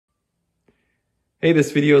Hey,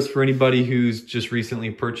 this video is for anybody who's just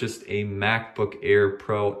recently purchased a MacBook Air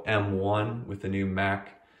Pro M1 with a new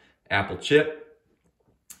Mac Apple chip.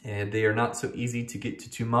 And they are not so easy to get to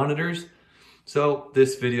two monitors. So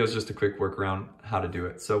this video is just a quick workaround how to do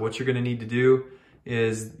it. So what you're gonna need to do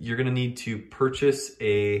is you're gonna need to purchase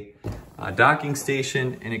a docking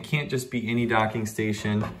station, and it can't just be any docking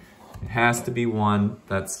station. It has to be one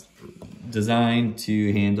that's designed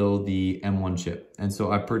to handle the M1 chip. And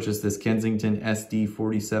so I purchased this Kensington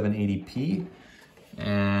SD4780p,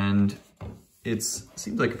 and it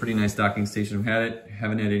seems like a pretty nice docking station.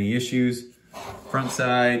 Haven't had any issues. Front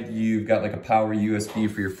side, you've got like a power USB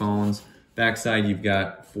for your phones. Back side, you've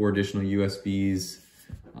got 4 additional USBs,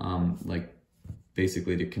 like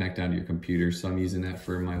basically to connect onto your computer. So I'm using that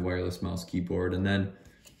for my wireless mouse keyboard. And then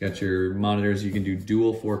you got your monitors. You can do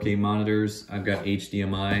dual 4K monitors. I've got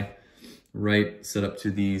HDMI set up to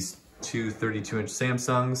these two 32-inch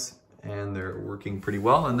Samsungs, and they're working pretty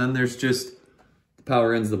well. And then there's just the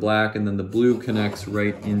power ends, the black, and then the blue connects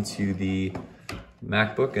right into the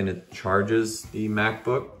MacBook, and it charges the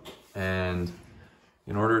MacBook. And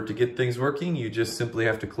in order to get things working, you just simply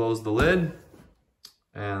have to close the lid,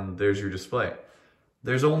 and there's your display.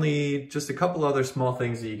 There's only just a couple other small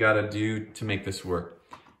things that you gotta do to make this work.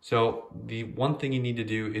 So the one thing you need to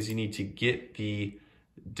do is you need to get the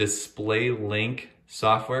Display Link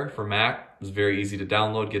software for Mac. It's very easy to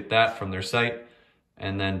download. Get that from their site,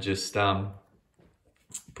 and then just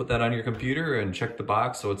put that on your computer and check the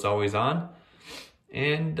box so it's always on.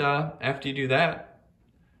 And after you do that,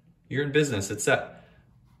 you're in business. It's set.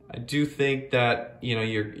 I do think that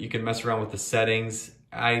you can mess around with the settings.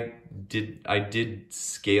 I did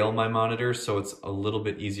scale my monitor so it's a little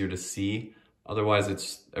bit easier to see.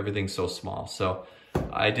 Otherwise, everything's so small. So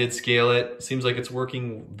I did scale it. Seems like it's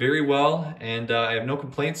working very well, and I have no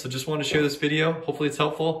complaints. So just wanted to share this video. Hopefully it's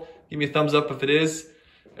helpful. Give me a thumbs up if it is.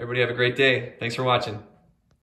 Everybody have a great day. Thanks for watching.